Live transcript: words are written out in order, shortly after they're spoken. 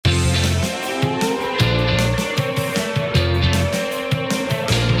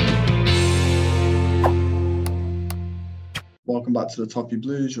Welcome back to the Toffee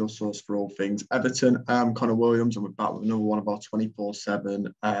Blues, your source for all things Everton. I'm Connor Williams, and we're back with another one of our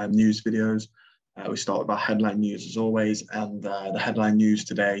 24/7 news videos. We start with our headline news as always, and the headline news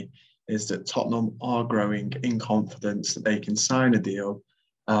today is that Tottenham are growing in confidence that they can sign a deal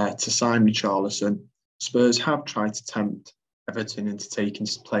to sign Richarlison. Spurs have tried to tempt Everton into taking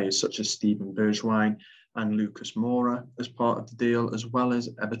players such as Steven Bergwijn and Lucas Moura as part of the deal, as well as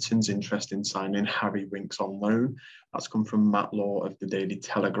Everton's interest in signing Harry Winks on loan. That's come from Matt Law of the Daily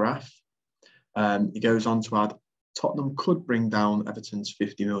Telegraph. He goes on to add, Tottenham could bring down Everton's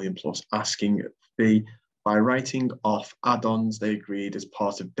 50 million plus asking fee by writing off add-ons they agreed as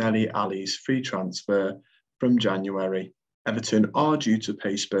part of Dele Alli's free transfer from January. Everton are due to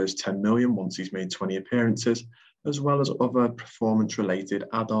pay Spurs 10 million once he's made 20 appearances, as well as other performance-related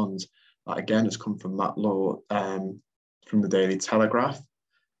add-ons. That again has come from Matt Law from the Daily Telegraph.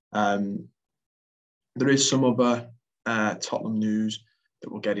 There is some other Tottenham news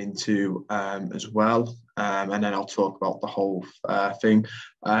that we'll get into as well, and then I'll talk about the whole thing.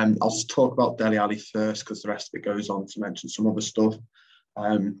 I'll just talk about Dele Alli first because the rest of it goes on to mention some other stuff.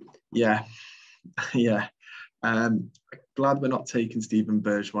 Glad we're not taking Steven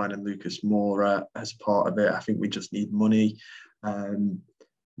Bergwijn and Lucas Moura as part of it. I think we just need money.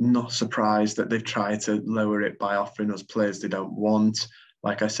 Not surprised that they've tried to lower it by offering us players they don't want.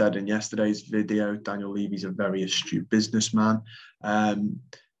 Like I said in yesterday's video, Daniel Levy's a very astute businessman.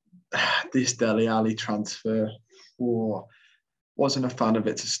 This Dele Alli transfer, wasn't a fan of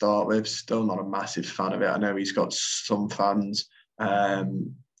it to start with. Still not a massive fan of it. I know he's got some fans.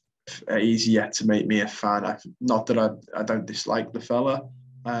 He's yet to make me a fan. Not that I don't dislike the fella.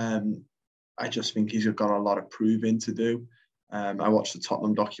 I just think he's got a lot of proving to do. I watched the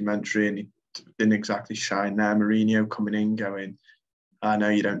Tottenham documentary and he didn't exactly shine there. Mourinho coming in going, I know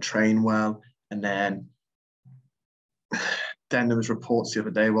you don't train well. And then there was reports the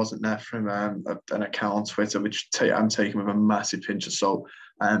other day, wasn't there, from an account on Twitter, which I'm taking with a massive pinch of salt,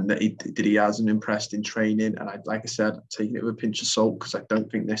 that he hasn't impressed in training. And like I said, I'm taking it with a pinch of salt because I don't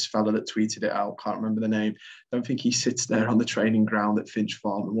think this fella that tweeted it out, can't remember the name, I don't think he sits there on the training ground at Finch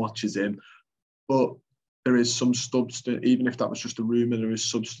Farm and watches him. But there is some substance, even if that was just a rumour, there is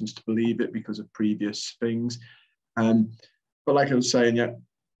substance to believe it because of previous things. But like I was saying,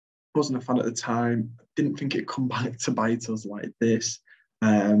 wasn't a fan at the time. Didn't think it'd come back to bite us like this.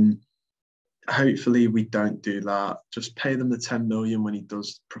 Hopefully we don't do that. Just pay them the 10 million when he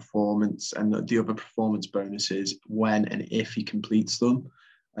does performance and the other performance bonuses when and if he completes them.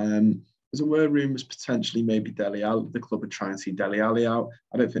 There were rumours potentially maybe Dele Alli, the club would try and see Dele Alli out.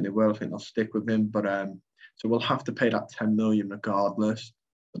 I don't think they will. I think they'll stick with him. But so we'll have to pay that 10 million regardless.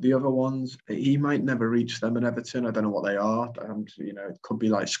 But the other ones, he might never reach them at Everton. I don't know what they are. It could be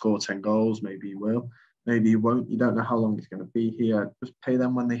like score 10 goals. Maybe he will. Maybe he won't. You don't know how long he's going to be here. Just pay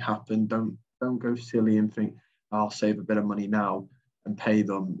them when they happen. Don't go silly and think, I'll save a bit of money now and pay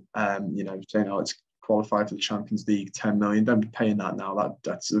them. Saying, it's qualified for the Champions League, 10 million. Don't be paying that now.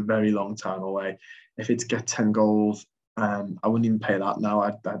 That's a very long time away. If it's get 10 goals, I wouldn't even pay that now.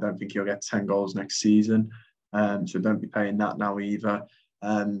 I don't think he'll get 10 goals next season. So don't be paying that now either.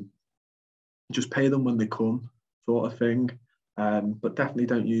 Just pay them when they come, sort of thing. But definitely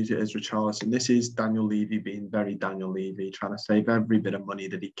don't use it as Richarlison. This is Daniel Levy being very Daniel Levy, trying to save every bit of money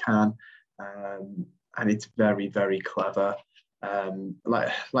that he can. And it's very, very clever.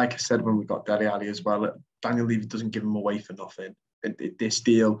 Like I said when we got Dele Alli as well, Daniel Levy doesn't give him away for nothing. This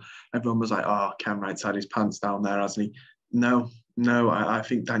deal, everyone was like, Ken Wright's had his pants down there, hasn't he? No, I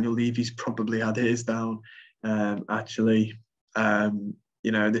think Daniel Levy's probably had his down. Actually,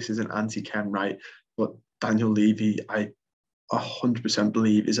 this is an anti-Ken Wright, but Daniel Levy, I 100%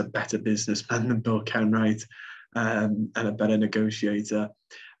 believe is a better businessman than Bill Kenwright, and a better negotiator.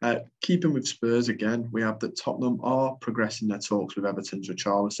 Keeping with Spurs again, we have that Tottenham are progressing their talks with Everton's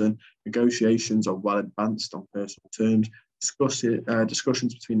Richarlison. Negotiations are well advanced on personal terms.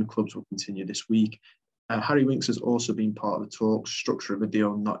 Discussions between the clubs will continue this week. Harry Winks has also been part of the talks. Structure of a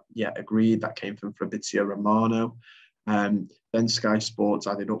deal not yet agreed. That came from Fabrizio Romano. Then Sky Sports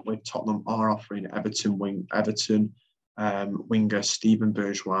added up with Tottenham are offering Everton winger Steven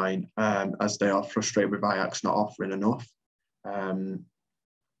Bergwijn, as they are frustrated with Ajax not offering enough.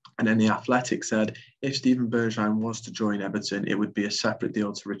 And then The Athletic said, if Steven Bergwijn was to join Everton, it would be a separate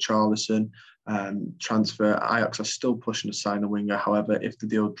deal to Richarlison. Transfer, Ajax are still pushing to sign the winger. However, if the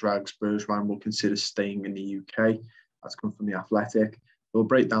deal drags, Bergwijn will consider staying in the UK. That's come from The Athletic. We'll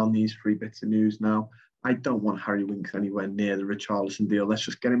break down these three bits of news now. I don't want Harry Winks anywhere near the Richarlison deal. Let's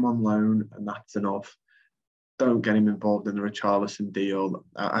just get him on loan and that's enough. Don't get him involved in the Richarlison deal.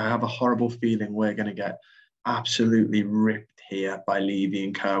 I have a horrible feeling we're going to get absolutely ripped here by Levy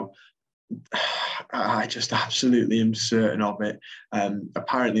and Co. I just absolutely am certain of it.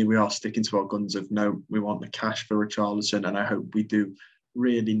 Apparently, we are sticking to our guns of no, we want the cash for Richarlison, and I hope we do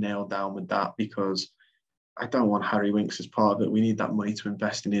really nail down with that because I don't want Harry Winks as part of it. We need that money to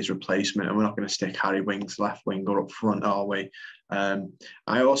invest in his replacement, and we're not going to stick Harry Winks left wing or up front, are we? I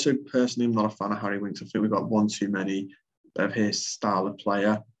also personally am not a fan of Harry Winks. I think we've got one too many of his style of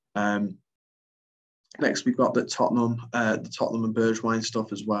player. Next, we've got the Tottenham and Bergwijn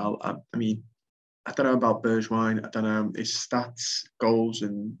stuff as well. I mean, I don't know about Bergwijn. I don't know. His stats, goals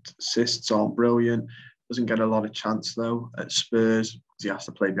and assists aren't brilliant. Doesn't get a lot of chance, though, at Spurs because he has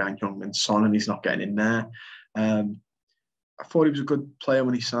to play behind Young Son and he's not getting in there. I thought he was a good player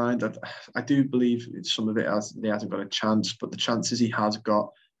when he signed. I do believe some of it he hasn't got a chance, but the chances he has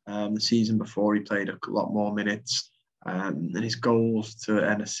got, the season before he played a lot more minutes, and his goals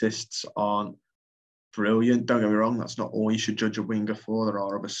and assists aren't brilliant. Don't get me wrong, that's not all you should judge a winger for. There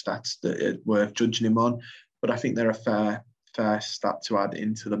are other stats that are worth judging him on, but I think they're a fair stat to add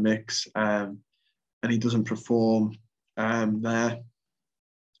into the mix. And he doesn't perform there.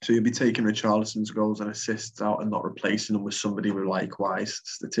 So you'll be taking Richarlison's goals and assists out and not replacing them with somebody with likewise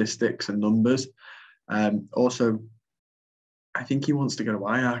statistics and numbers. Also, I think he wants to go to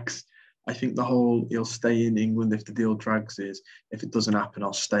Ajax. I think the whole he'll stay in England if the deal drags is if it doesn't happen,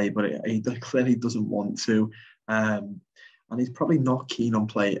 I'll stay. But he clearly doesn't want to. And he's probably not keen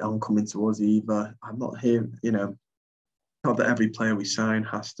on coming to us either. I'm not here, not that every player we sign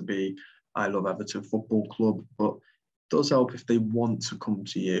has to be I love Everton Football Club, but it does help if they want to come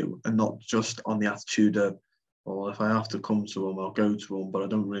to you and not just on the attitude of, well, if I have to come to them, I'll go to them, but I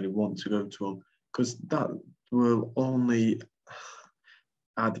don't really want to go to them, because that will only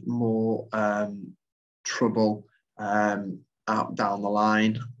add more trouble out down the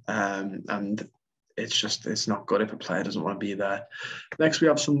line, and it's not good if a player doesn't want to be there. Next, we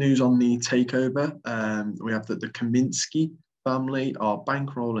have some news on the takeover. We have that the Kaminsky family are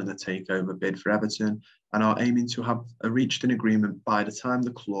bankrolling the takeover bid for Everton and are aiming to have reached an agreement by the time the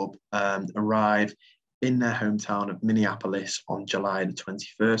club arrive in their hometown of Minneapolis on July the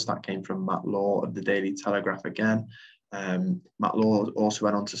 21st. That came from Matt Law of the Daily Telegraph again. Matt Law also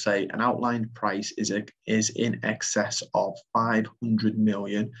went on to say an outlined price is in excess of 500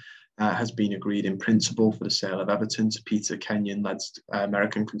 million. Has been agreed in principle for the sale of Everton to Peter Kenyon-led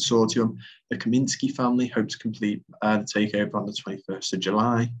American consortium. The Kaminsky family hope to complete the takeover on the 21st of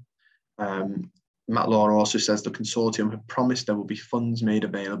July. Matt Law also says the consortium have promised there will be funds made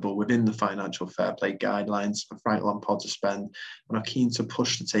available within the financial fair play guidelines for Frank Lampard to spend, and are keen to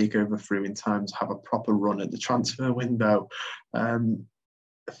push the takeover through in time to have a proper run at the transfer window.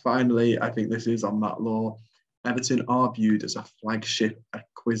 Finally, I think this is on Matt Law. Everton are viewed as a flagship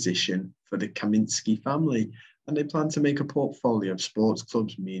acquisition for the Kaminsky family, and they plan to make a portfolio of sports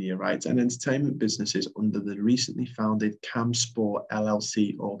clubs, media rights and entertainment businesses under the recently founded Cam Sport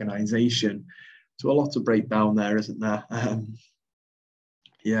LLC organisation. So a lot to break down there, isn't there?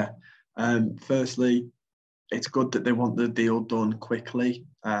 Firstly, it's good that they want the deal done quickly,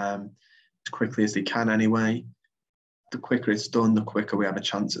 as quickly as they can anyway. The quicker it's done, the quicker we have a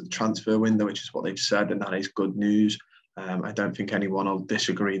chance at the transfer window, which is what they've said, and that is good news. I don't think anyone will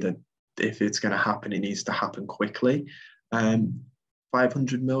disagree that if it's going to happen, it needs to happen quickly.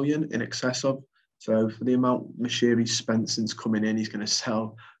 500 million in excess of. So for the amount Mashiri's spent since coming in, he's going to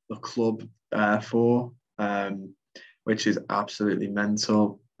sell the club for, which is absolutely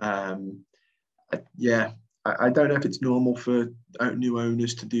mental. I don't know if it's normal for new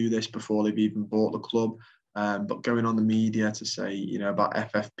owners to do this before they've even bought the club. But going on the media to say, about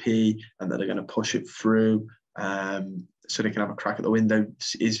FFP and that they're going to push it through so they can have a crack at the window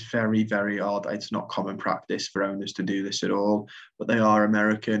is very, very odd. It's not common practice for owners to do this at all, but they are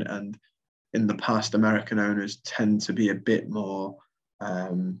American, and in the past, American owners tend to be a bit more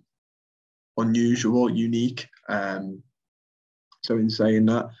unusual, unique. So in saying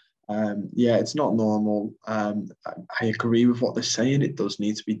that, it's not normal. I agree with what they're saying. It does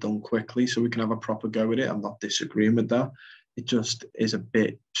need to be done quickly so we can have a proper go at it. I'm not disagreeing with that. It just is a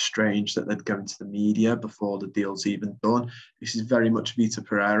bit strange that they'd go into the media before the deal's even done. This is very much Vita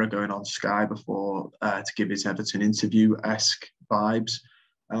Pereira going on Sky before to give his Everton interview-esque vibes.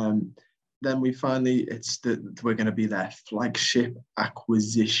 Then we finally, we're going to be their flagship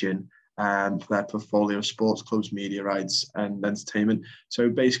acquisition for their portfolio of sports clubs, media rights and entertainment. So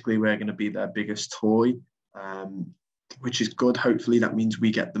basically we're going to be their biggest toy, which is good. Hopefully that means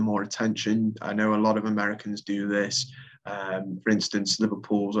we get the more attention. I know a lot of Americans do this. For instance,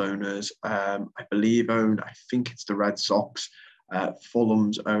 Liverpool's owners, I think it's the Red Sox,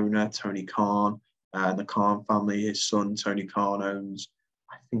 Fulham's owner, Tony Khan, The Khan family, his son, Tony Khan, owns,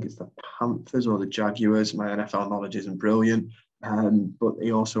 I think it's the Panthers or the Jaguars. My NFL knowledge isn't brilliant. But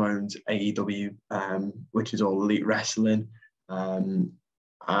he also owns AEW, which is all elite wrestling. And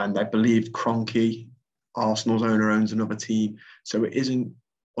I believe Kroenke, Arsenal's owner, owns another team. So it isn't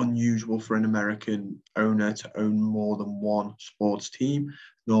unusual for an American owner to own more than one sports team,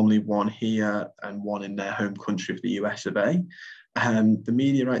 normally one here and one in their home country of the US of A. The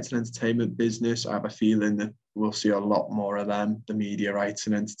media rights and entertainment business, I have a feeling that we'll see a lot more of them. The media rights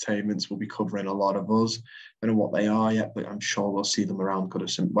and entertainments will be covering a lot of us. I don't know what they are yet, but I'm sure we'll see them around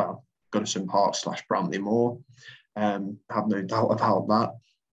Goodison Park / Bramley Moor. I have no doubt about that.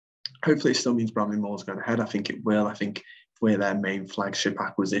 Hopefully it still means Bramley Moor's going ahead. I think it will. I think if we're their main flagship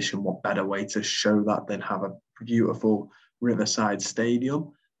acquisition, what better way to show that than have a beautiful Riverside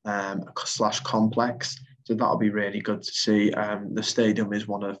Stadium / complex. So that'll be really good to see. The stadium is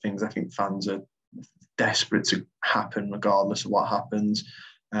one of the things I think fans are desperate to happen regardless of what happens.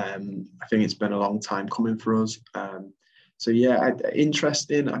 I think it's been a long time coming for us. So yeah,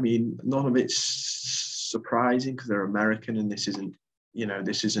 interesting. I mean, none of it's surprising because they're American and this isn't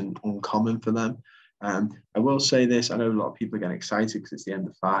uncommon for them. I will say this, I know a lot of people are getting excited because it's the end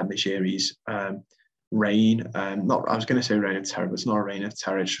of Miseri's reign. I was going to say reign of terror, but it's not a reign of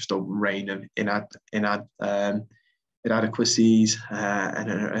terror, it's just a reign of inadequacies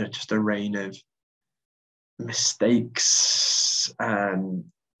and just a reign of mistakes. I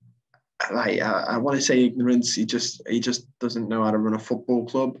want to say ignorance. He just doesn't know how to run a football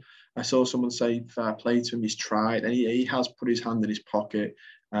club. I saw someone say fair play to him. He's tried, and he has put his hand in his pocket.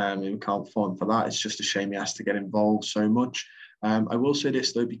 And we can't fault him for that. It's just a shame he has to get involved so much. I will say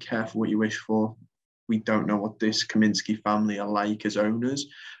this though: be careful what you wish for. We don't know what this Kaminsky family are like as owners.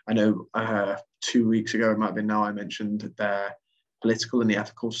 I know 2 weeks ago, it might have been now, I mentioned their political and the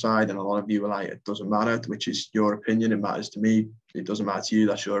ethical side, and a lot of you were like, it doesn't matter, which is your opinion. It matters to me. It doesn't matter to you.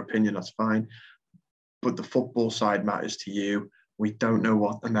 That's your opinion. That's fine. But the football side matters to you. We don't know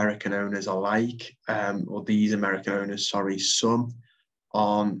what American owners are like, or these American owners, some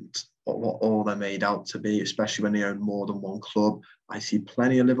aren't what all they're made out to be, especially when they own more than one club. I see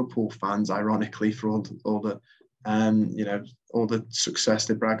plenty of Liverpool fans, ironically, for all the success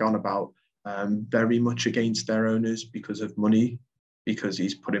they brag on about, very much against their owners because of money, because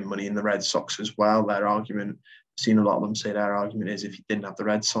he's putting money in the Red Sox as well. Their argument, I've seen a lot of them say their argument is if he didn't have the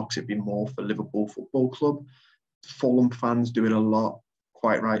Red Sox, it'd be more for Liverpool Football Club. Fulham fans do it a lot,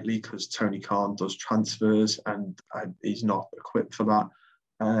 quite rightly, because Tony Khan does transfers and he's not equipped for that.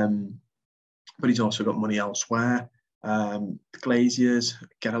 But he's also got money elsewhere. The Glaziers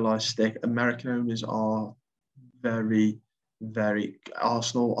get a lot of stick. American owners are very, very.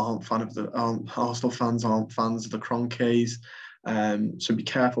 Arsenal fans aren't fans of the Kroenkes. So be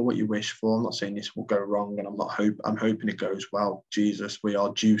careful what you wish for. I'm not saying this will go wrong, and I'm hoping it goes well. Jesus, we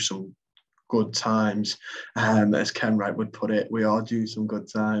are due some good times. As Ken Wright would put it, we are due some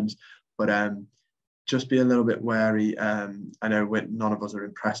good times. But just be a little bit wary. I know none of us are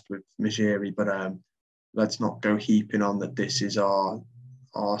impressed with Mejeri, but let's not go heaping on that this is our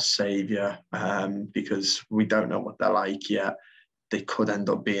saviour, because we don't know what they're like yet. They could end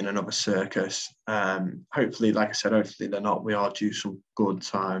up being another circus. Hopefully, like I said, hopefully they're not. We are due some good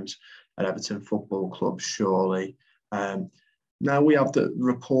times at Everton Football Club, surely. Now we have the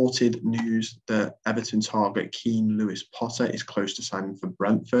reported news that Everton target Keane Lewis Potter is close to signing for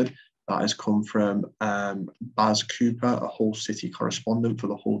Brentford. That has come from Baz Cooper, a Hull City correspondent for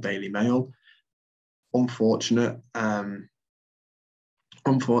the Hull Daily Mail. Unfortunate,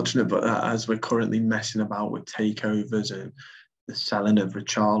 but as we're currently messing about with takeovers and the selling of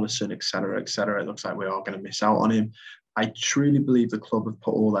Richarlison, etc., it looks like we are going to miss out on him. I truly believe the club have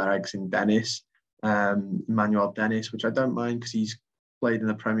put all their eggs in Dennis, Emmanuel Dennis, which I don't mind because he's played in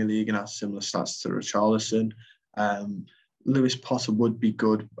the Premier League and has similar stats to Richarlison. Lewis Potter would be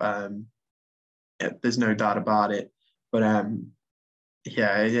good. There's no doubt about it. But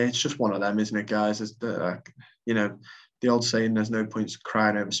it's just one of them, isn't it, guys? The old saying, "There's no point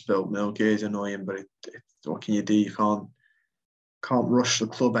crying over spilt milk." It is annoying, but what can you do? You can't rush the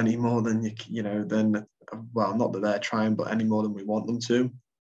club any more than not that they're trying, but any more than we want them to.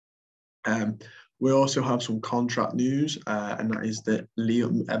 We also have some contract news, and that is that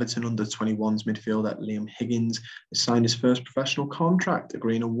Everton under-21s midfielder Liam Higgins has signed his first professional contract,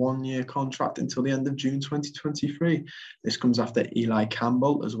 agreeing a 1-year contract until the end of June 2023. This comes after Eli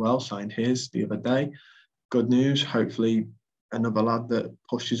Campbell as well signed his the other day. Good news. Hopefully another lad that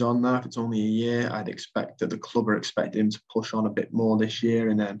pushes on now. If it's only a year, I'd expect that the club are expecting him to push on a bit more this year,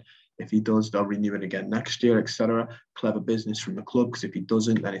 and then if he does, they'll renew it again next year, etc. Clever business from the club, because if he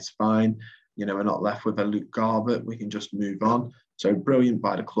doesn't, then it's fine. we're not left with a Luke Garbutt. We can just move on. So brilliant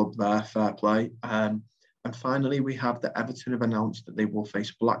by the club there, fair play. And finally, we have the Everton have announced that they will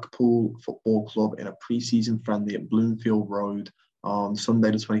face Blackpool Football Club in a pre-season friendly at Bloomfield Road on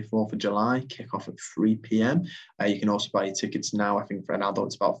Sunday, the 24th of July, kick-off at 3 p.m. You can also buy your tickets now. I think for an adult,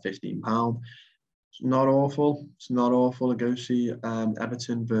 it's about £15. It's not awful. It's not awful to go see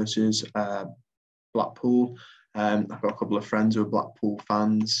Everton versus Blackpool. I've got a couple of friends who are Blackpool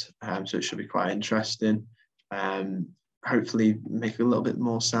fans, so it should be quite interesting. Hopefully make a little bit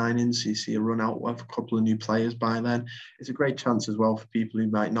more signings. So you see a run out of a couple of new players by then. It's a great chance as well for people who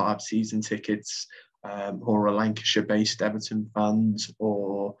might not have season tickets, or are Lancashire-based Everton fans,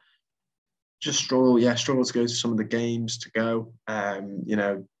 or just struggle to go to some of the games to go.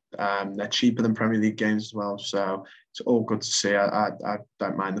 They're cheaper than Premier League games as well, so it's all good to see. I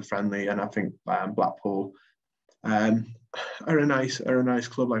don't mind the friendly, and I think Blackpool are a nice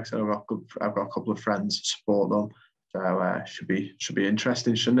club. Like I said, I've got a couple of friends that support them. So should be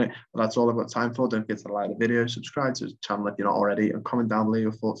interesting, shouldn't it? But that's all I've got time for. Don't forget to like the video, subscribe to the channel if you're not already, and comment down below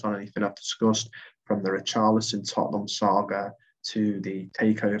your thoughts on anything I've discussed, from the Richarlison Tottenham saga to the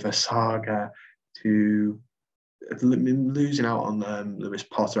takeover saga to losing out on Lewis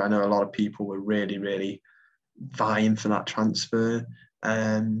Potter. I know a lot of people were really vying for that transfer.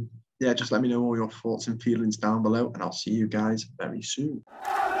 Just let me know all your thoughts and feelings down below, and I'll see you guys very soon.